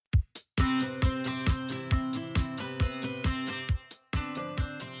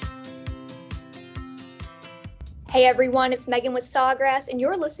Hey everyone, it's Megan with Sawgrass, and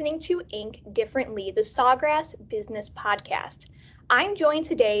you're listening to Ink Differently, the Sawgrass Business Podcast. I'm joined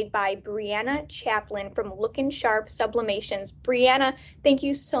today by Brianna Chaplin from Lookin' Sharp Sublimations. Brianna, thank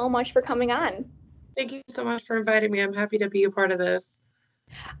you so much for coming on. Thank you so much for inviting me. I'm happy to be a part of this.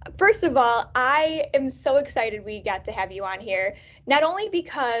 First of all, I am so excited we got to have you on here, not only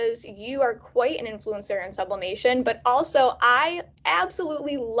because you are quite an influencer in sublimation, but also I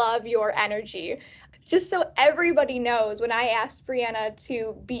absolutely love your energy. Just so everybody knows, when I asked Brianna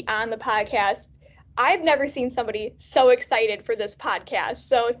to be on the podcast, I've never seen somebody so excited for this podcast.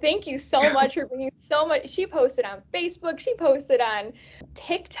 So thank you so much for bringing so much. She posted on Facebook, she posted on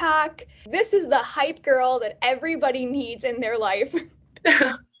TikTok. This is the hype girl that everybody needs in their life.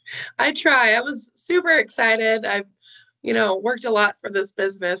 I try. I was super excited. I've, worked a lot for this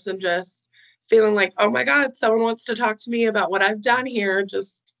business and just feeling like, oh my God, someone wants to talk to me about what I've done here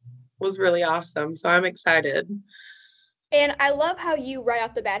just was really awesome. So I'm excited. And I love how you right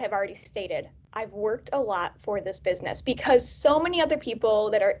off the bat have already stated, I've worked a lot for this business, because so many other people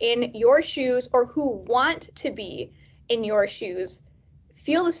that are in your shoes or who want to be in your shoes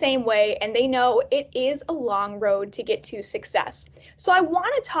feel the same way, and they know it is a long road to get to success. So I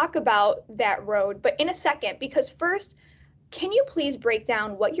want to talk about that road, but in a second, because first, can you please break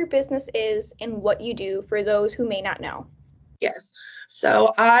down what your business is and what you do for those who may not know? Yes.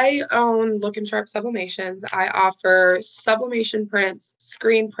 So I own Lookin' Sharp Sublimations. I offer sublimation prints,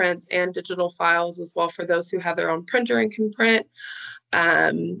 screen prints, and digital files as well for those who have their own printer and can print.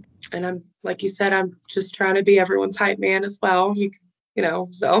 And I'm, like you said, I'm just trying to be everyone's hype man as well.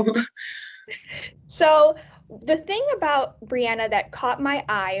 So. So the thing about Brianna that caught my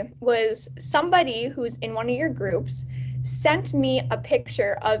eye was somebody who's in one of your groups sent me a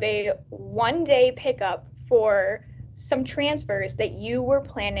picture of a 1-day pickup for some transfers that you were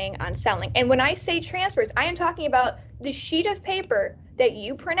planning on selling. And when I say transfers, I am talking about the sheet of paper that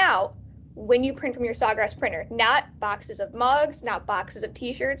you print out when you print from your Sawgrass printer, not boxes of mugs, not boxes of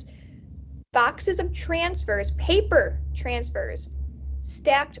t-shirts, boxes of transfers, paper transfers,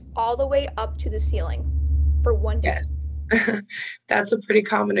 stacked all the way up to the ceiling for 1 day. Yes. That's a pretty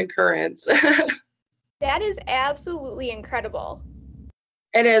common occurrence. That is absolutely incredible.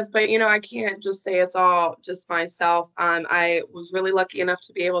 It is, but I can't just say it's all just myself. I was really lucky enough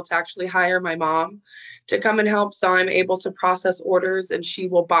to be able to actually hire my mom to come and help. So I'm able to process orders and she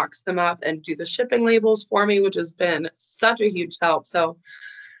will box them up and do the shipping labels for me, which has been such a huge help. So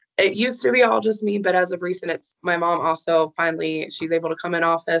it used to be all just me, but as of recent, it's my mom also finally, she's able to come in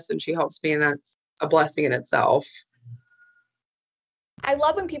office and she helps me, and that's a blessing in itself. I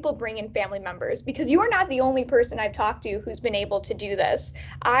love when people bring in family members, because you are not the only person I've talked to who's been able to do this.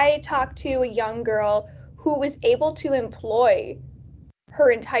 I talked to a young girl who was able to employ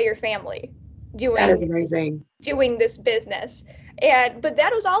her entire family That is doing amazing. doing this business. But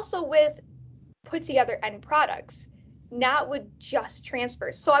that was also with put together end products, not with just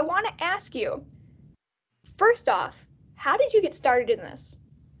transfers. So I want to ask you, first off, how did you get started in this?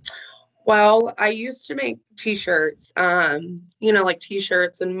 Well, I used to make t-shirts, like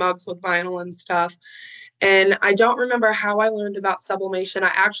t-shirts and mugs with vinyl and stuff. And I don't remember how I learned about sublimation.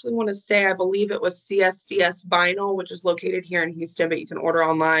 I actually want to say, I believe it was CSDS Vinyl, which is located here in Houston, but you can order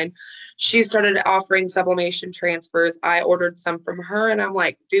online. She started offering sublimation transfers. I ordered some from her and I'm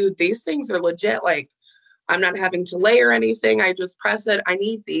like, dude, these things are legit. Like, I'm not having to layer anything. I just press it. I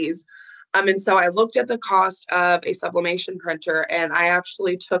need these. And so I looked at the cost of a sublimation printer and I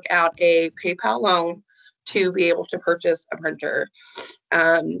actually took out a PayPal loan to be able to purchase a printer.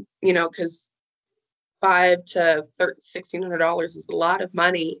 Because $500 to $1,600 is a lot of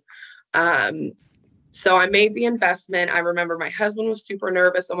money. Um, so I made the investment. I remember my husband was super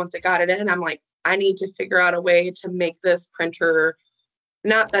nervous. And once I got it in, I'm like, I need to figure out a way to make this printer,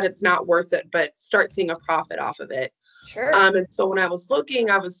 not that it's not worth it, but start seeing a profit off of it. Sure. And so when I was looking,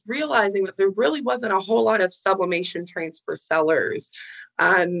 I was realizing that there really wasn't a whole lot of sublimation transfer sellers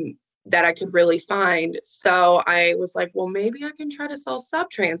that I could really find. So I was like, well, maybe I can try to sell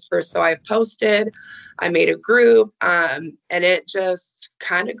sub transfers. So I posted, I made a group, and it just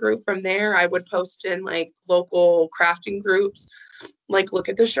kind of grew from there. I would post in like local crafting groups, like, look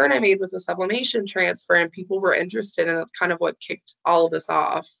at the shirt I made with the sublimation transfer, and people were interested. And that's kind of what kicked all of this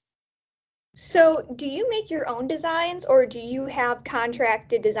off. So, do you make your own designs, or do you have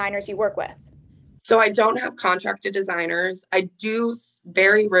contracted designers you work with? So I don't have contracted designers. I do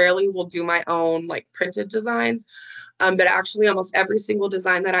very rarely will do my own like printed designs. But actually almost every single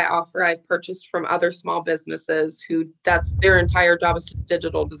design that I offer, I've purchased from other small businesses who that's their entire job is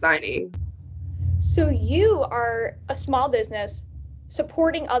digital designing. So, you are a small business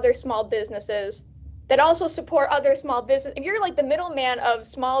supporting other small businesses. that also support other small business. You're like the middleman of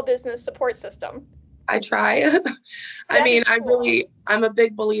small business support system. I try. I mean, Cool. I'm a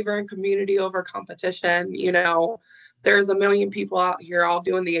big believer in community over competition. There's a million people out here all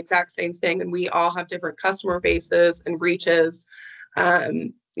doing the exact same thing, and we all have different customer bases and reaches.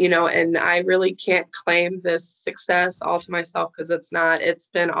 And I really can't claim this success all to myself, because it's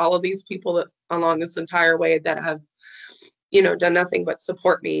been all of these people that along this entire way that have, done nothing but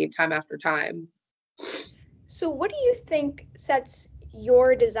support me time after time. So what do you think sets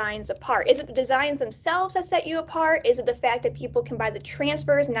your designs apart? Is it the designs themselves that set you apart? Is it the fact that people can buy the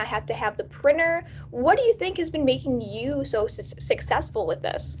transfers and not have to have the printer? What do you think has been making you so successful with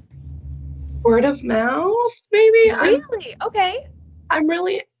this? Word of mouth, maybe. Really? Okay. I'm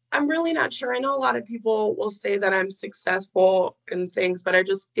really I'm really not sure. I know a lot of people will say that I'm successful in things, but I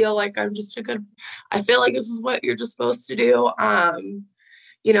just feel like I feel like this is what you're just supposed to do.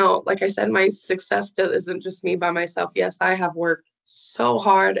 Like I said, my success isn't just me by myself. Yes, I have worked so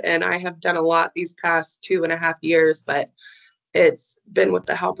hard and I have done a lot these past 2.5 years, but it's been with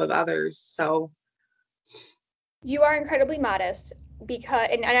the help of others. So You are incredibly modest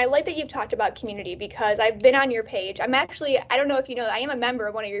and I like that you've talked about community, because I've been on your page. I don't know if you know, I am a member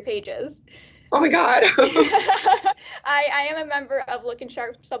of one of your pages. oh my God. I am a member of Looking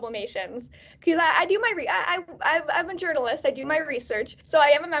Sharp Sublimations, because I do I'm a journalist. I do my research, so I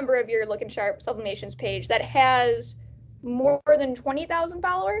am a member of your Looking Sharp Sublimations page that has more than 20,000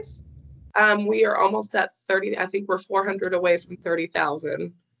 followers. We are almost at 30. I think we're 400 away from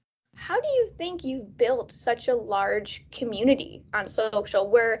 30,000. How do you think you've built such a large community on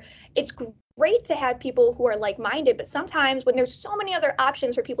social, where it's great to have people who are like-minded, but sometimes when there's so many other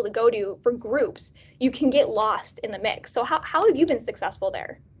options for people to go to for groups, you can get lost in the mix. So how have you been successful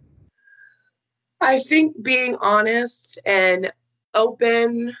there? I think being honest and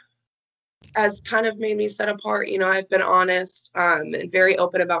open has kind of made me set apart. I've been honest and very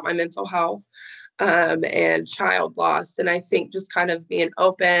open about my mental health and child loss. And I think just kind of being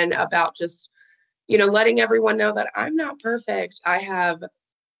open about just, letting everyone know that I'm not perfect. I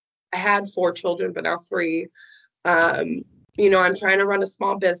had 4 children, but now 3. I'm trying to run a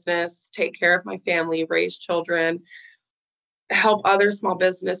small business, take care of my family, raise children, help other small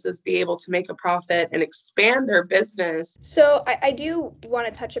businesses be able to make a profit and expand their business. So I do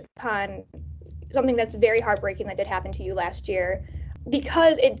want to touch upon something that's very heartbreaking that did happen to you last year,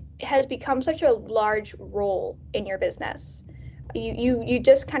 because it has become such a large role in your business. You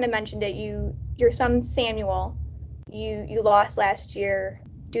just kind of mentioned it. Your son Samuel, you lost last year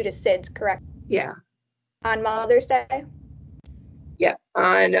due to SIDS, correct? Yeah. On Mother's Day? Yeah.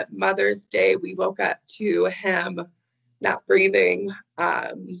 On Mother's Day, we woke up to him not breathing.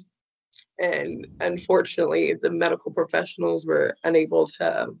 And unfortunately, the medical professionals were unable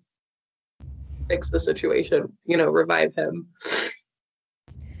to fix the situation, revive him.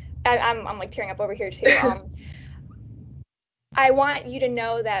 I'm like tearing up over here too. I want you to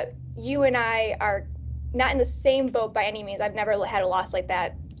know that you and I are not in the same boat by any means. I've never had a loss like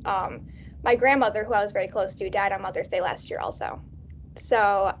that. My grandmother, who I was very close to, died on Mother's Day last year also.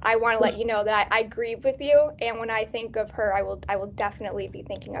 So I want to let you know that I grieve with you, and when I think of her, I will definitely be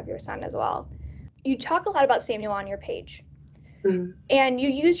thinking of your son as well. You talk a lot about Samuel on your page, Mm-hmm. and you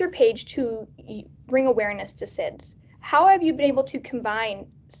use your page to bring awareness to SIDS. How have you been able to combine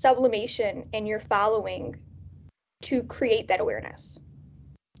sublimation and your following to create that awareness?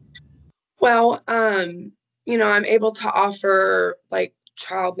 Well, I'm able to offer like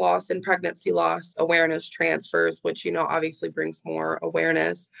child loss and pregnancy loss awareness transfers, which, obviously brings more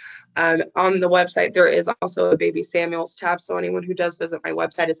awareness. On the website, there is also a Baby Samuels tab. So anyone who does visit my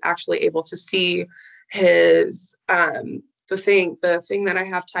website is actually able to see his, the thing that I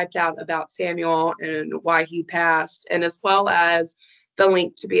have typed out about Samuel and why he passed, and as well as the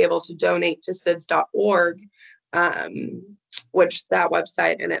link to be able to donate to SIDS.org. Which that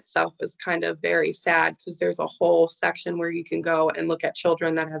website in itself is kind of very sad, because there's a whole section where you can go and look at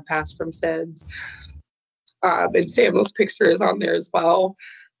children that have passed from SIDS. And Samuel's picture is on there as well.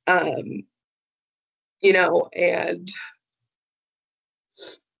 And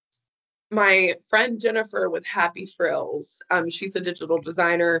my friend Jennifer with Happy Frills, she's a digital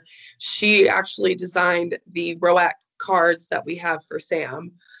designer. She actually designed the ROAC cards that we have for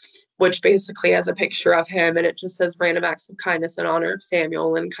Sam, which basically has a picture of him, and it just says random acts of kindness in honor of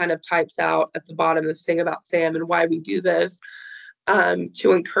Samuel, and kind of types out at the bottom this thing about Sam and why we do this,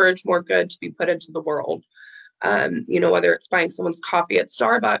 to encourage more good to be put into the world. Whether it's buying someone's coffee at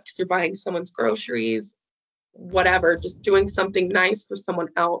Starbucks or buying someone's groceries, whatever, just doing something nice for someone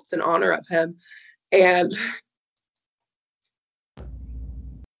else in honor of him. And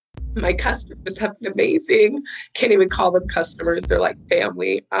My customers have been amazing. Can't even call them customers. They're like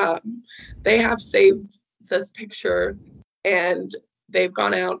family. They have saved this picture and they've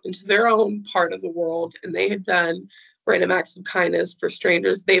gone out into their own part of the world and they have done random acts of kindness for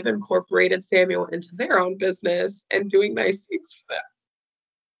strangers. They've incorporated Samuel into their own business and doing nice things for them.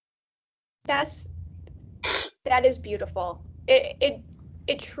 That is beautiful. It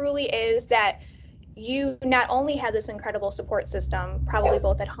truly is that you not only have this incredible support system, probably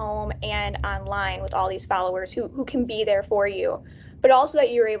both at home and online with all these followers who can be there for you, but also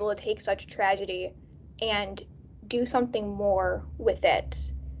that you're able to take such tragedy and do something more with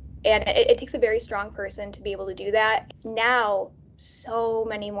it. And it takes a very strong person to be able to do that. Now, so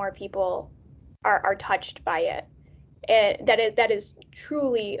many more people are touched by it. And that is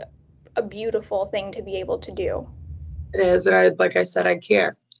truly a beautiful thing to be able to do. It is. And like I said, I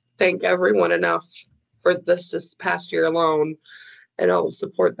can't thank everyone enough for this past year alone and all the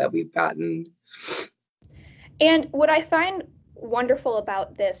support that we've gotten. And what I find wonderful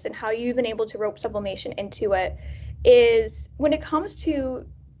about this and how you've been able to rope sublimation into it is when it comes to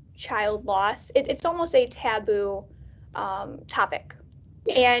child loss, it's almost a taboo topic.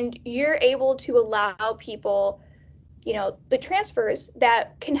 And you're able to allow people, the transfers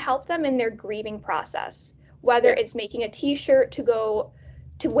that can help them in their grieving process, whether it's making a t-shirt to go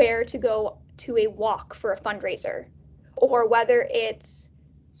to a walk for a fundraiser, or whether it's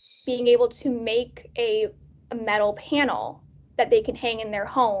being able to make a metal panel that they can hang in their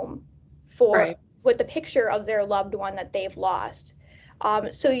home for with the picture of their loved one that they've lost.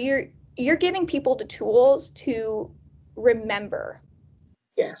 So you're giving people the tools to remember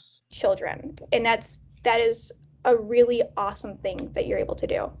children, and that is a really awesome thing that you're able to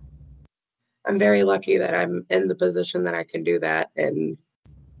do. I'm very lucky that I'm in the position that I can do that, and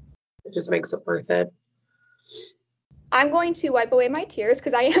it just makes it worth it. I'm going to wipe away my tears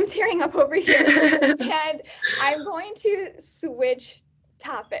because I am tearing up over here. And I'm going to switch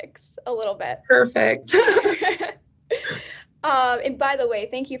topics a little bit. Perfect. And by the way,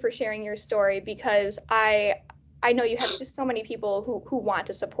 thank you for sharing your story, because I know you have just so many people who want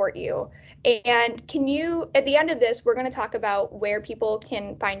to support you. And can you, at the end of this, we're going to talk about where people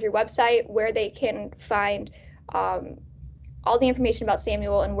can find your website, where they can find all the information about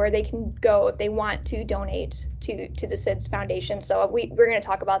Samuel, and where they can go if they want to donate to the SIDS Foundation. So we're going to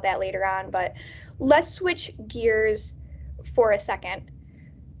talk about that later on, but let's switch gears for a second.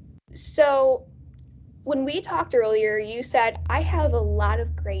 So when we talked earlier, you said, I have a lot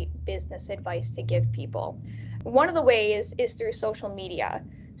of great business advice to give people. One of the ways is through social media.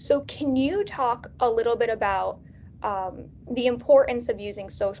 So can you talk a little bit about the importance of using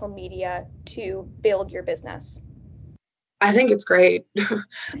social media to build your business? I think it's great.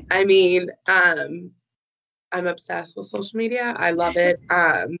 I mean, I'm obsessed with social media. I love it.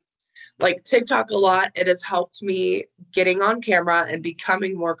 Like TikTok a lot. It has helped me getting on camera and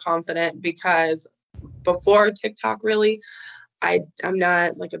becoming more confident, because before TikTok, really, I'm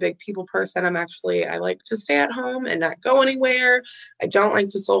not like a big people person. I like to stay at home and not go anywhere. I don't like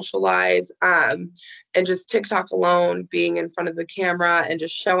to socialize. And just TikTok alone, being in front of the camera and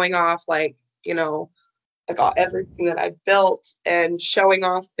just showing off, like everything that I've built and showing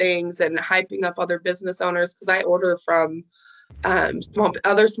off things and hyping up other business owners, because I order from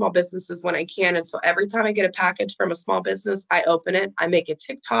small businesses when I can. And so every time I get a package from a small business, I open it, I make a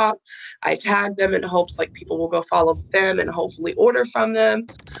TikTok, I tag them in hopes like people will go follow them and hopefully order from them.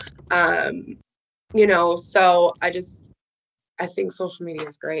 So I think social media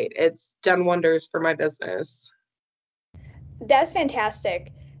is great. It's done wonders for my business. That's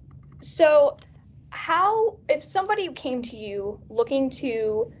fantastic. So if somebody came to you looking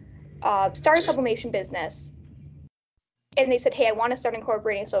to start a sublimation business, and they said, hey, I want to start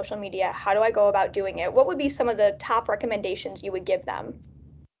incorporating social media, how do I go about doing it? What would be some of the top recommendations you would give them?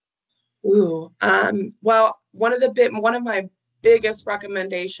 Well, one of my biggest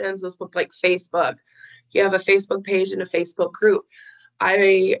recommendations is with like Facebook. You have a Facebook page and a Facebook group.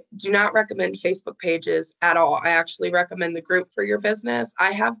 I do not recommend Facebook pages at all. I actually recommend the group for your business.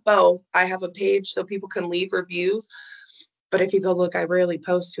 I have both. I have a page so people can leave reviews, but if you go look, I rarely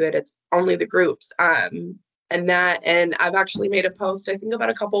post to it. It's only the groups. And I've actually made a post, I think about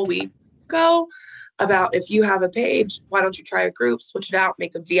a couple of weeks ago, about if you have a page, why don't you try a group, switch it out,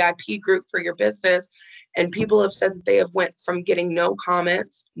 make a VIP group for your business. And people have said that they have went from getting no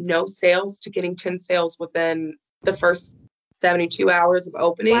comments, no sales, to getting 10 sales within the first 72 hours of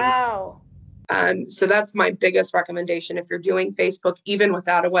opening. Wow. So that's my biggest recommendation. If you're doing Facebook, even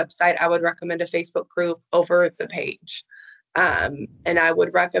without a website, I would recommend a Facebook group over the page. And I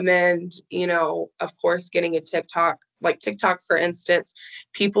would recommend, of course, getting a TikTok, like TikTok, for instance.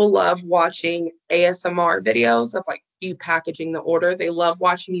 People love watching ASMR videos of like you packaging the order. They love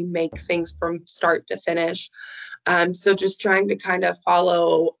watching you make things from start to finish. So just trying to kind of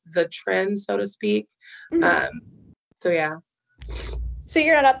follow the trend, so to speak. Mhm. So yeah. So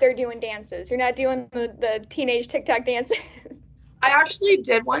you're not up there doing dances. You're not doing the teenage TikTok dances. I actually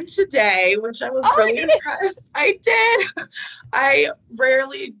did one today, which I was Oh, really you did. impressed. I did. I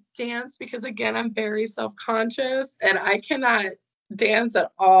rarely dance because, again, I'm very self-conscious and I cannot dance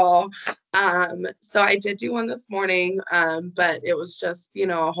at all. So I did do one this morning, but it was just,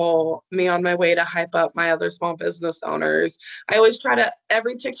 a whole me on my way to hype up my other small business owners. I always try to,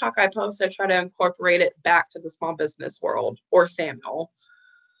 every TikTok I post, I try to incorporate it back to the small business world or Samuel.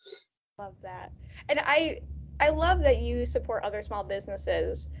 Love that. And I love that you support other small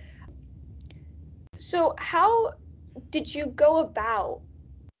businesses. So how did you go about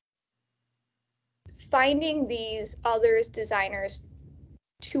finding these others designers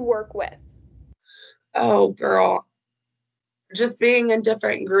to work with? Oh, girl, just being in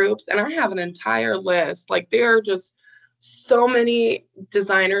different groups, and I have an entire list. Like there are just so many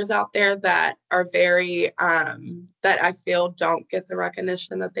designers out there that are very that I feel don't get the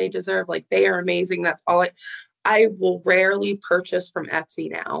recognition that they deserve. Like they are amazing. That's all I will rarely purchase from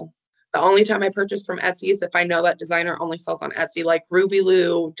Etsy now. The only time I purchase from Etsy is if I know that designer only sells on Etsy, like Ruby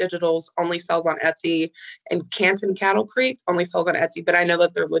Lou Digitals only sells on Etsy, and Canton Cattle Creek only sells on Etsy, but I know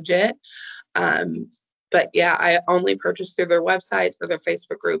that they're legit. Um, but yeah, I only purchase through their websites or their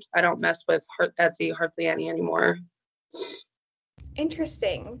Facebook groups. I don't mess with Etsy hardly any anymore.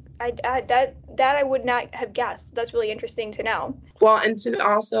 Interesting. That I would not have guessed. That's really interesting to know. Well, and to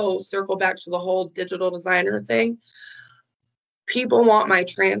also circle back to the whole digital designer thing, people want my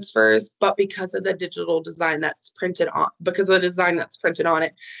transfers, but because of the digital design that's printed on, because of the design that's printed on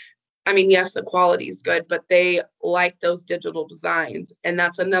it, I mean, yes, the quality is good, but they like those digital designs. And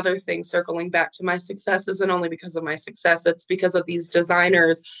that's another thing, circling back to my success isn't only because of my success, it's because of these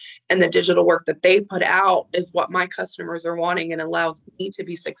designers and the digital work that they put out is what my customers are wanting and allows me to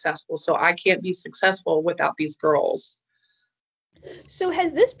be successful. So I can't be successful without these girls. So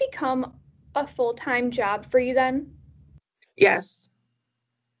has this become a full-time job for you then? Yes.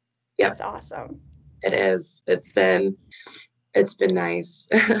 Yep, That's awesome. it is. It's been nice.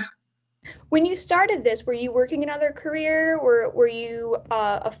 When you started this, were you working another career? Were you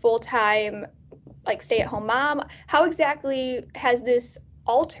a full-time like stay-at-home mom? How exactly has this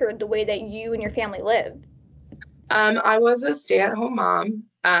altered the way that you and your family live? I was a stay-at-home mom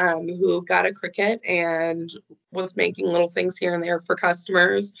who got a Cricut and was making little things here and there for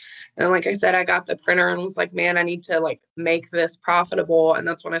customers. And like I said, I got the printer and was like, man, I need to like make this profitable. And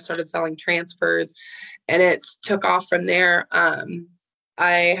that's when I started selling transfers, and it took off from there.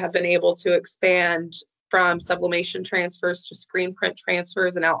 I have been able to expand from sublimation transfers to screen print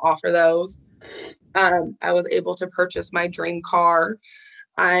transfers and now offer those. I was able to purchase my dream car.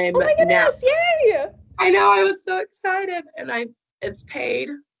 I'm Oh my now goodness, yay! I know, I was so excited, and it's paid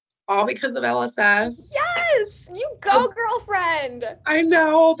all because of LSS. Yes, you go, So girlfriend. I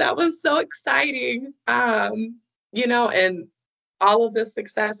know that was so exciting. And all of this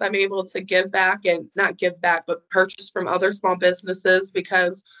success I'm able to give back, and not give back, but purchase from other small businesses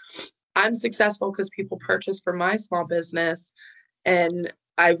because I'm successful because people purchase from my small business. And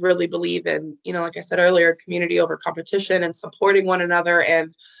I really believe in, like I said earlier, community over competition and supporting one another.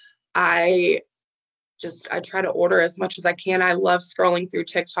 And I I try to order as much as I can. I love scrolling through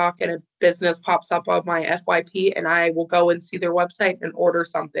TikTok and a business pops up on my FYP and I will go and see their website and order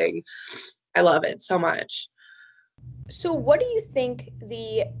something. I love it so much. So, what do you think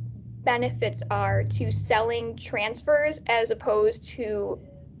the benefits are to selling transfers as opposed to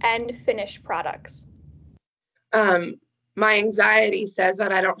end finished products? Um, my anxiety says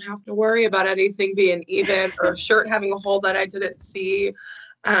that I don't have to worry about anything being even or a shirt having a hole that I didn't see.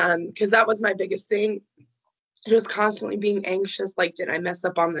 Because that was my biggest thing. Just constantly being anxious. Like, did I mess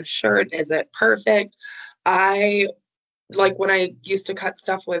up on the shirt? Is it perfect? I like when I used to cut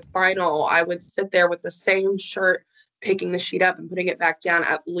stuff with vinyl, I would sit there with the same shirt, picking the sheet up and putting it back down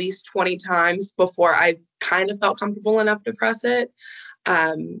at least 20 times before I kind of felt comfortable enough to press it.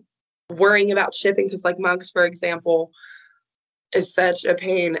 Um, Worrying about shipping, because like mugs, for example, is such a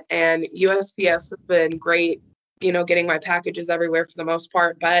pain. And USPS has been great, getting my packages everywhere for the most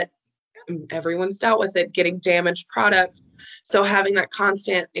part, but everyone's dealt with it, getting damaged product. So having that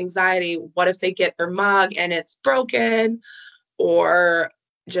constant anxiety, what if they get their mug and it's broken? Or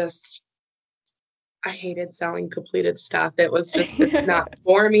just, I hated selling completed stuff. It was just, it's not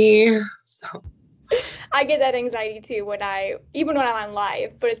for me. So I get that anxiety too even when I'm on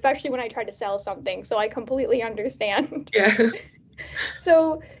live, but especially when I try to sell something. So I completely understand. Yes.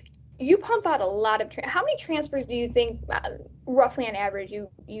 So you pump out a lot of, how many transfers do you think roughly on average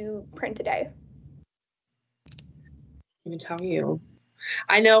you print a day? Let me tell you.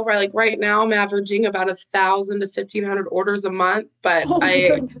 I know right now I'm averaging about 1,000 to 1,500 orders a month, but Oh my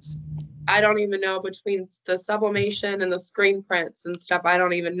goodness. I don't even know between the sublimation and the screen prints and stuff. I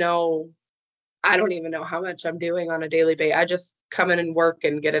don't even know how much I'm doing on a daily basis. I just come in and work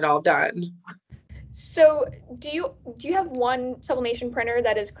and get it all done. So do you have one sublimation printer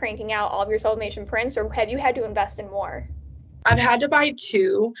that is cranking out all of your sublimation prints, or have you had to invest in more? I've had to buy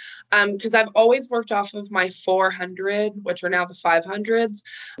two because I've always worked off of my 400, which are now the 500s.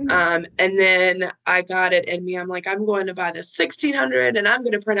 And then I got it in me. I'm like, I'm going to buy the 1600 and I'm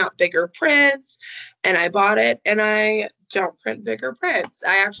going to print out bigger prints. And I bought it and I don't print bigger prints.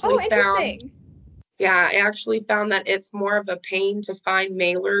 I actually found that it's more of a pain to find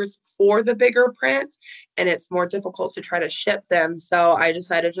mailers for the bigger prints and it's more difficult to try to ship them. So I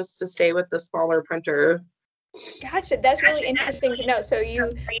decided just to stay with the smaller printer. Gotcha. That's really interesting to know. So you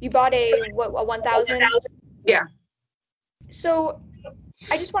bought a 1000? Yeah. So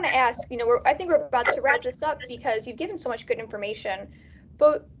I just want to ask, I think we're about to wrap this up because you've given so much good information,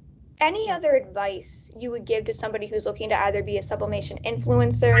 but any other advice you would give to somebody who's looking to either be a sublimation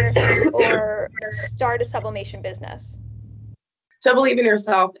influencer or start a sublimation business? So believe in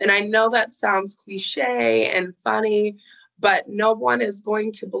yourself. And I know that sounds cliche and funny, but no one is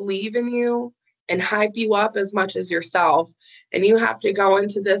going to believe in you and hype you up as much as yourself. And you have to go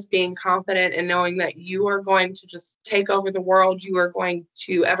into this being confident and knowing that you are going to just take over the world.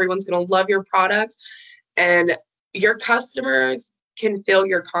 Everyone's going to love your products and your customers can feel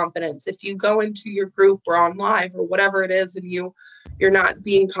your confidence. If you go into your group or on live or whatever it is and you're not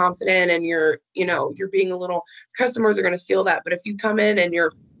being confident and you're being a little, customers are going to feel that. But if you come in and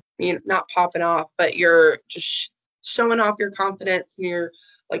you're not popping off, but you're just showing off your confidence and you're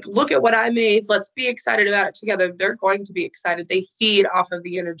like, look at what I made, let's be excited about it together, they're going to be excited. They feed off of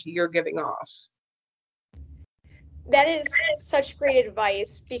the energy you're giving off. That is such great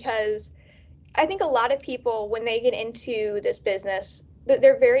advice because I think a lot of people, when they get into this business,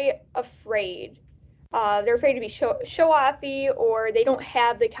 they're very afraid. They're afraid to be show offy, or they don't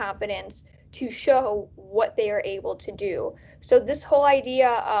have the confidence to show what they are able to do. So this whole idea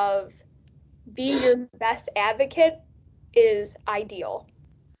of be your best advocate is ideal.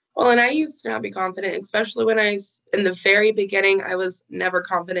 Well, and I used to not be confident, especially in the very beginning, I was never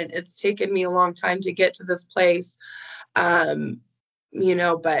confident. It's taken me a long time to get to this place. But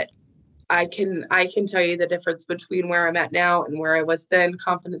I can tell you the difference between where I'm at now and where I was then,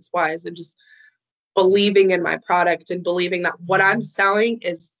 confidence wise, and just believing in my product and believing that what I'm selling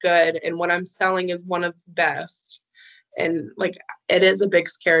is good and what I'm selling is one of the best. And it is a big,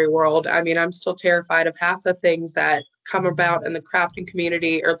 scary world. I mean, I'm still terrified of half the things that come about in the crafting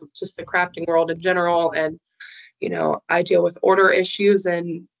community or just the crafting world in general. And, I deal with order issues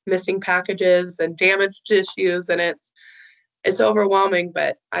and missing packages and damaged issues, and it's overwhelming,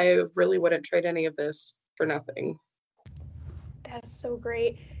 but I really wouldn't trade any of this for nothing. That's so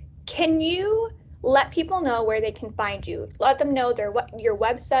great. Can you let people know where they can find you? Let them know your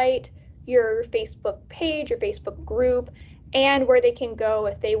website, your Facebook page, your Facebook group, and where they can go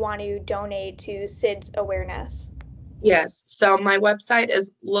if they want to donate to SIDS awareness. Yes. So my website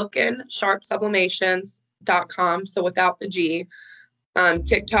is lookinsharpsublimations.com. So without the G.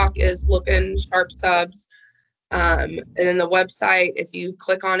 TikTok is Lookin' Sharp Subs. And then the website, if you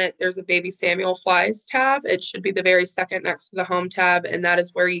click on it, there's a Baby Samuel Flies tab. It should be the very second next to the home tab. And that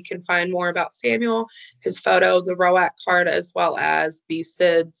is where you can find more about Samuel, his photo, the ROAC card, as well as the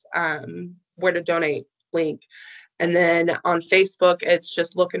SIDS where to donate link. And then on Facebook, it's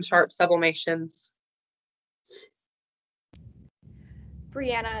just Lookin' Sharp Sublimations.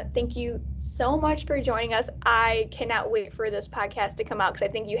 Brianna, thank you so much for joining us. I cannot wait for this podcast to come out because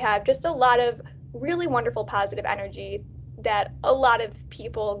I think you have just a lot of really wonderful positive energy that a lot of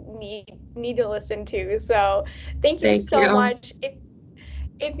people need to listen to. So thank you so much.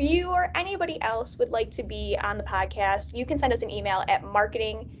 If you or anybody else would like to be on the podcast, you can send us an email at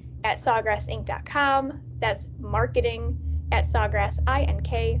marketing@sawgrassinc.com. That's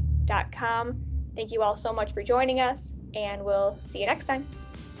marketing@sawgrassink.com. Thank you all so much for joining us, and we'll see you next time.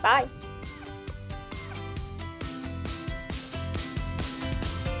 Bye.